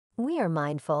We are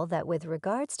mindful that with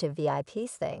regards to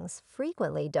VIPs, things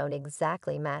frequently don't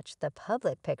exactly match the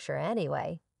public picture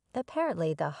anyway.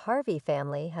 Apparently, the Harvey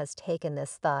family has taken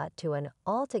this thought to an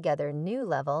altogether new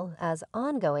level as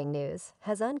ongoing news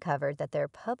has uncovered that their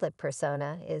public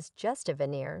persona is just a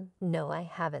veneer. No, I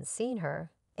haven't seen her.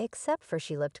 Except for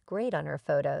she looked great on her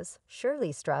photos,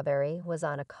 Shirley Strawberry was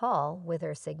on a call with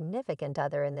her significant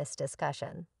other in this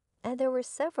discussion. And there were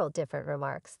several different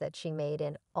remarks that she made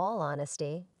in all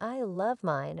honesty. I love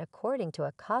mine according to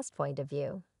a cost point of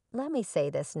view. Let me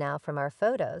say this now from our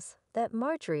photos, that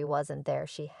Marjorie wasn't there,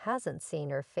 she hasn't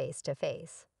seen her face to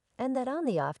face. And that on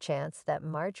the off chance that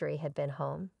Marjorie had been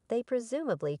home, they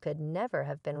presumably could never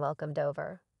have been welcomed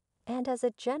over. And as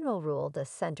a general rule, the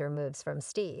center moves from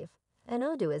Steve, and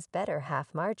on to his better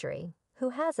half Marjorie, who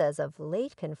has as of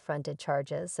late confronted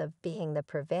charges of being the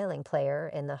prevailing player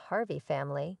in the Harvey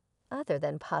family, other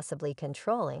than possibly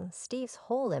controlling Steve's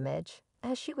whole image.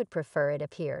 As she would prefer, it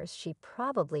appears she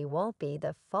probably won't be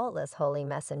the faultless holy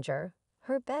messenger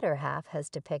her better half has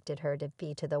depicted her to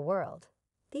be to the world.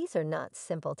 These are not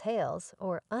simple tales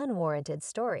or unwarranted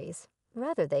stories.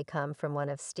 Rather, they come from one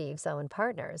of Steve's own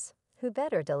partners, who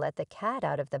better to let the cat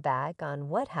out of the bag on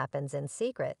what happens in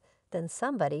secret than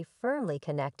somebody firmly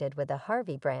connected with the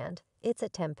Harvey brand. It's a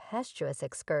tempestuous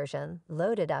excursion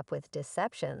loaded up with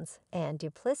deceptions and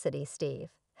duplicity. Steve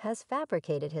has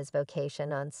fabricated his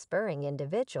vocation on spurring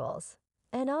individuals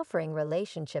and offering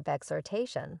relationship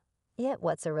exhortation. Yet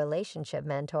what's a relationship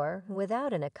mentor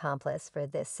without an accomplice for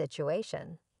this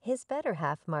situation? His better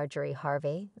half, Marjorie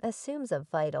Harvey, assumes a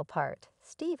vital part.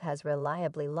 Steve has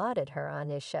reliably lauded her on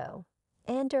his show,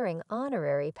 and during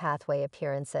honorary pathway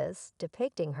appearances,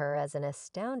 depicting her as an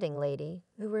astounding lady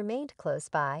who remained close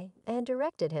by and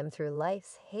directed him through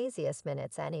life's haziest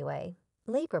minutes anyway.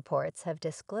 Leak reports have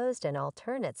disclosed an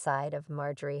alternate side of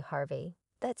Marjorie Harvey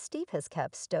that Steve has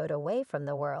kept stowed away from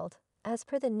the world. As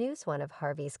per the news, one of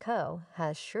Harvey's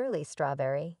has Shirley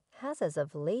Strawberry has as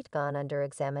of late gone under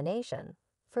examination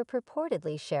for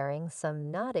purportedly sharing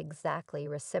some not exactly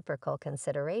reciprocal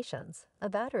considerations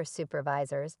about her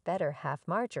supervisor's better half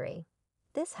Marjorie.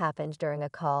 This happened during a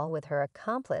call with her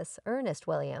accomplice, Ernest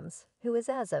Williams, who is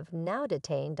as of now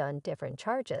detained on different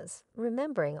charges,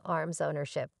 remembering arms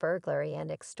ownership, burglary, and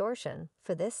extortion.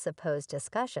 For this supposed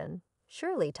discussion,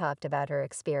 Shirley talked about her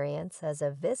experience as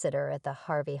a visitor at the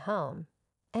Harvey home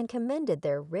and commended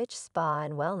their rich spa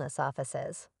and wellness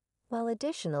offices, while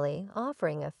additionally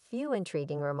offering a few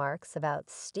intriguing remarks about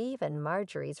Steve and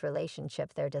Marjorie's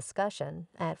relationship. Their discussion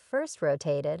at first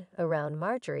rotated around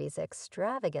Marjorie's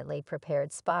extravagantly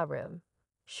prepared spa room.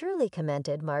 Shirley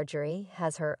commented Marjorie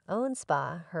has her own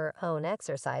spa, her own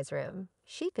exercise room.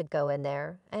 She could go in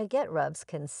there and get rubs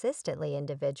consistently.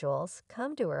 Individuals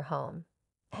come to her home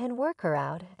and work her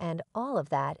out, and all of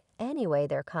that. Anyway,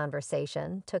 their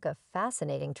conversation took a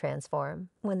fascinating transform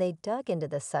when they dug into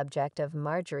the subject of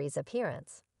Marjorie's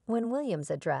appearance. When Williams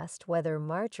addressed whether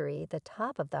Marjorie, the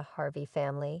top of the Harvey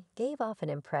family, gave off an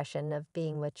impression of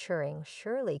being maturing,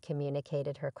 Shirley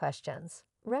communicated her questions,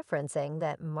 referencing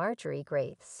that Marjorie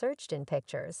Great searched in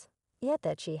pictures, yet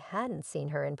that she hadn't seen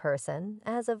her in person.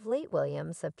 As of late,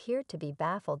 Williams appeared to be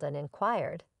baffled and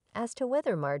inquired as to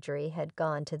whether Marjorie had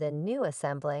gone to the new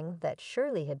assembling that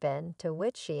Shirley had been, to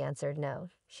which she answered no.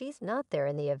 She's not there.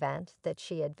 In the event that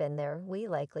she had been there, we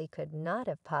likely could not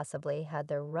have possibly had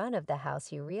the run of the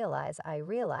house. I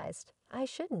realized I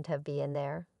shouldn't have been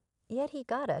there. Yet he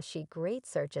got us. She great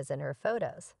searches in her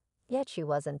photos. Yet she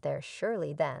wasn't there.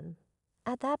 Shirley then,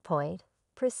 at that point,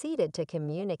 proceeded to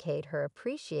communicate her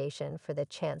appreciation for the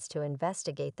chance to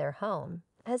investigate their home,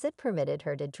 as it permitted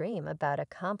her to dream about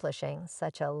accomplishing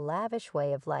such a lavish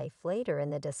way of life. Later in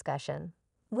the discussion,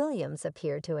 Williams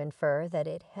appeared to infer that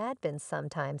it had been some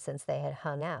time since they had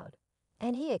hung out,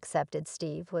 and he accepted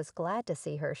Steve was glad to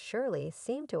see her. Shirley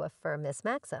seemed to affirm this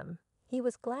maxim. He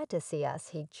was glad to see us.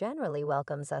 He generally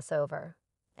welcomes us over,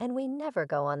 and we never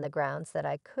go on the grounds that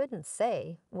I couldn't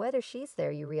say whether she's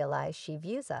there. You realize she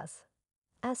views us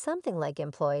as something like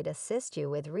employed. Assist you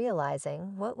with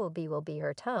realizing what will be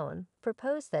her tone,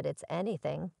 proposed that it's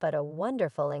anything but a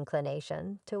wonderful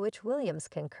inclination, to which Williams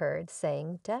concurred,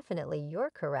 saying, definitely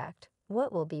you're correct.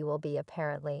 What will be.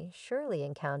 Apparently, Shirley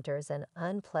encounters an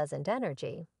unpleasant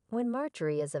energy when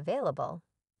Marjorie is available,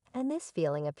 and this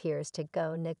feeling appears to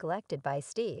go neglected by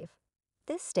Steve.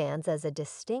 This stands as a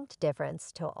distinct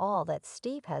difference to all that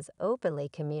Steve has openly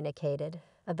communicated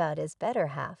about his better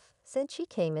half since she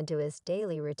came into his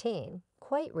daily routine.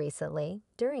 Quite recently,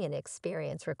 during an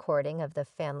experience recording of the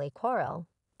family quarrel,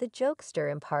 the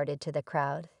jokester imparted to the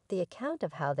crowd the account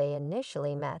of how they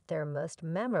initially met, their most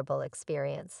memorable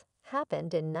experience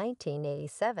happened in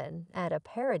 1987 at a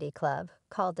parody club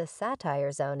called the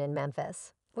Satire Zone in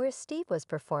Memphis, where Steve was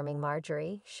performing.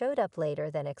 Marjorie showed up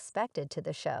later than expected to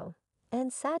the show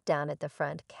and sat down at the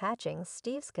front, catching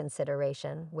Steve's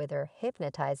consideration with her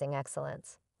hypnotizing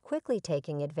excellence, quickly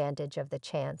taking advantage of the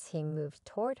chance he moved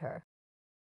toward her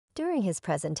during his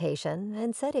presentation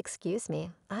and said, "Excuse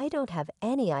me, I don't have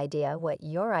any idea what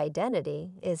your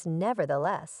identity is.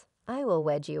 Nevertheless, I will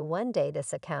wed you one day."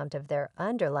 This account of their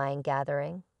underlying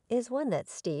gathering is one that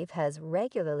Steve has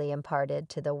regularly imparted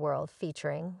to the world,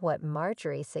 featuring what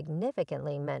Marjorie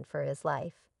significantly meant for his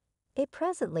life. It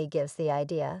presently gives the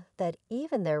idea that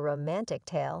even their romantic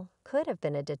tale could have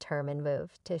been a determined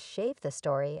move to shape the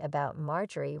story about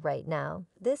Marjorie. Right now,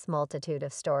 this multitude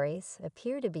of stories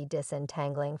appear to be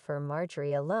disentangling for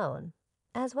Marjorie alone,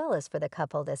 as well as for the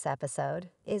couple. This episode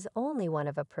is only one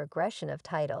of a progression of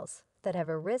titles that have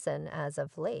arisen as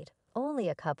of late. Only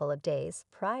a couple of days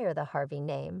prior, the Harvey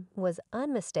name was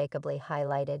unmistakably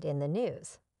highlighted in the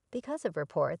news because of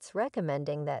reports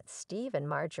recommending that Steve and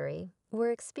Marjorie were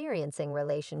experiencing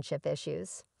relationship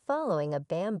issues following a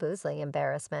bamboozling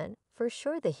embarrassment. For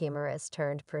sure, the humorist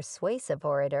turned persuasive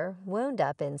orator wound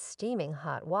up in steaming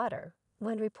hot water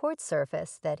when reports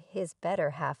surfaced that his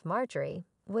better half, Marjorie,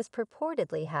 was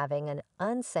purportedly having an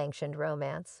unsanctioned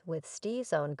romance with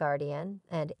Steve's own guardian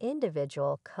and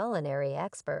individual culinary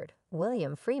expert,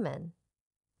 William Freeman.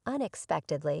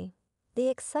 Unexpectedly, the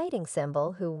exciting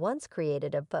symbol who once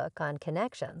created a book on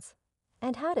connections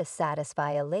and how to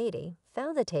satisfy a lady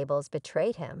found the tables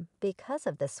betrayed him because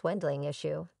of the swindling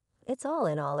issue. It's all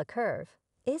in all a curve,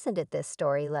 isn't it? This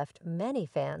story left many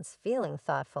fans feeling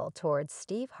thoughtful towards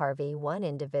Steve Harvey. One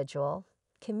individual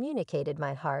communicated,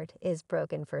 "My heart is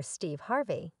broken for Steve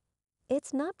Harvey.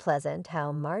 It's not pleasant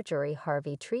how Marjorie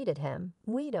Harvey treated him.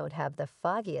 We don't have the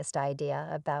foggiest idea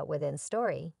about within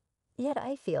story. Yet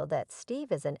I feel that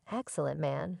Steve is an excellent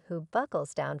man who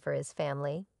buckles down for his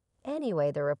family."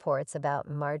 Anyway, the reports about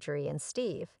Marjorie and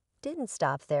Steve didn't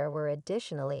stop there. Were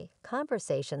additionally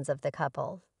conversations of the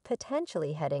couple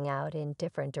potentially heading out in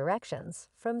different directions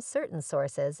from certain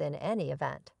sources, in any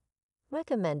event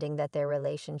recommending that their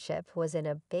relationship was in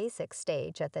a basic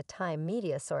stage at the time.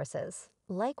 Media sources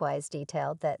likewise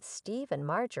detailed that Steve and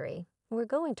Marjorie were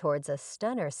going towards a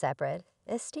stunner separate,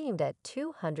 esteemed at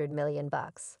 $200 million.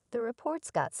 The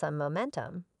reports got some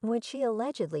momentum when she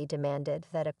allegedly demanded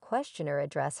that a questioner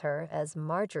address her as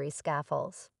Marjorie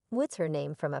Scaffolds, what's her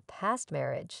name, from a past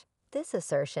marriage. This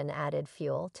assertion added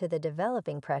fuel to the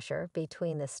developing pressure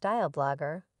between the style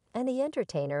blogger and the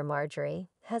entertainer. Marjorie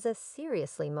has a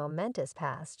seriously momentous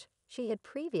past. She had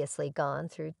previously gone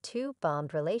through 2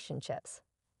 bombed relationships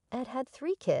and had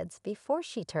 3 kids before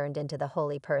she turned into the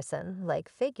holy person-like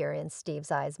figure in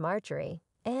Steve's eyes. Marjorie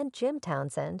and Jim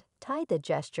Townsend tied the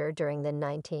gesture during the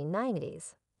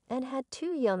 1990s and had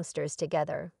 2 youngsters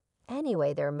together.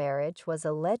 Anyway, their marriage was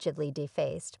allegedly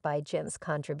defaced by Jim's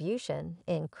contribution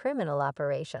in criminal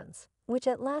operations, which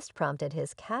at last prompted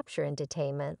his capture and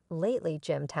detainment. Lately,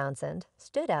 Jim Townsend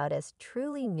stood out as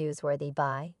truly newsworthy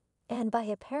by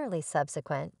apparently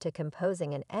subsequent to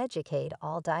composing an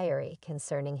educate-all diary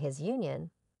concerning his union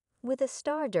with a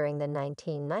star during the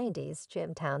 1990s.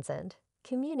 Jim Townsend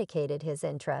communicated his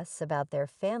interests about their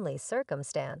family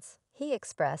circumstance. He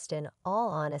expressed in all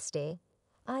honesty,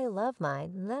 "I love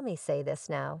mine. Let me say this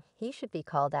now. He should be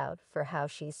called out for how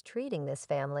she's treating this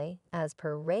family." As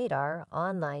per Radar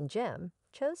Online, Jim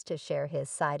chose to share his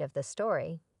side of the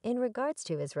story in regards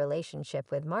to his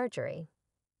relationship with Marjorie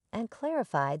and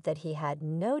clarified that he had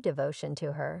no devotion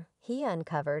to her. He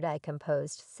uncovered, "I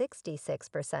composed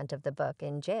 66% of the book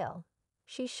in jail.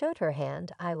 She showed her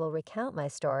hand. I will recount my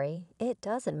story. It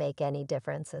doesn't make any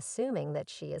difference, assuming that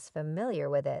she is familiar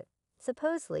with it."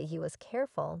 Supposedly, he was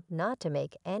careful not to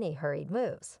make any hurried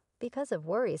moves because of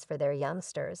worries for their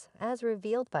youngsters, as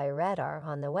revealed by Radar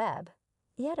on the web.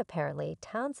 Yet apparently,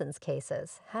 Townsend's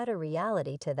cases had a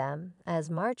reality to them,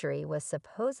 as Marjorie was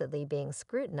supposedly being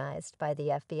scrutinized by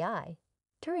the FBI.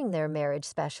 During their marriage,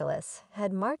 specialists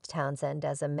had marked Townsend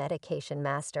as a medication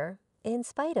master, in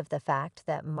spite of the fact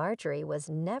that Marjorie was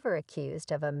never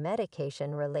accused of a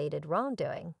medication-related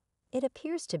wrongdoing. It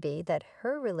appears to be that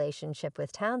her relationship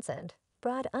with Townsend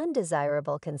brought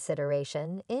undesirable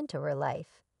consideration into her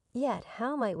life. Yet,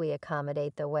 how might we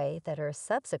accommodate the way that her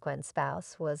subsequent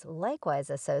spouse was likewise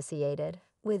associated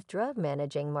with drug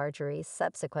managing? Marjorie's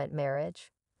subsequent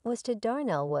marriage was to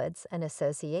Darnell Woods, an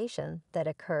association that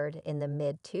occurred in the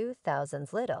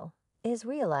mid-2000s. Little is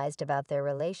realized about their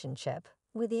relationship,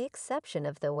 with the exception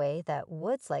of the way that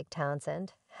Woods, like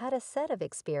Townsend, had a set of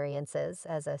experiences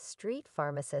as a street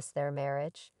pharmacist. Their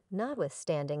marriage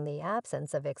notwithstanding the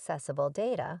absence of accessible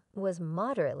data, was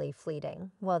moderately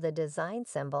fleeting, while the design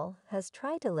symbol has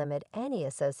tried to limit any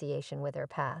association with her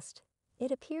past.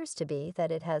 It appears to be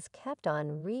that it has kept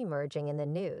on re-emerging in the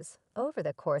news over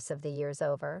the course of the years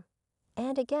over,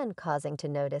 and again causing to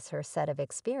notice her set of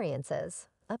experiences.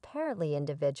 Apparently,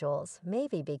 individuals may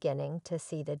be beginning to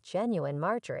see the genuine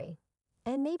Marjorie.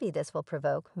 And maybe this will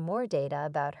provoke more data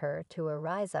about her to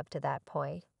arise up to that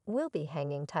point. We'll be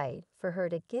hanging tight for her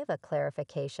to give a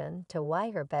clarification to why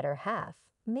her better half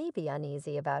may be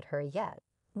uneasy about her yet.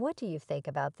 What do you think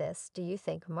about this? Do you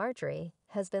think Marjorie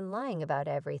has been lying about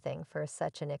everything for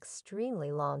such an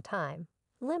extremely long time?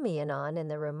 Let me in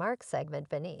the remarks segment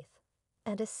beneath.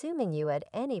 And assuming you at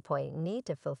any point need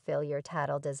to fulfill your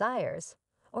tattle desires,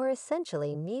 or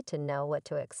essentially need to know what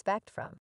to expect from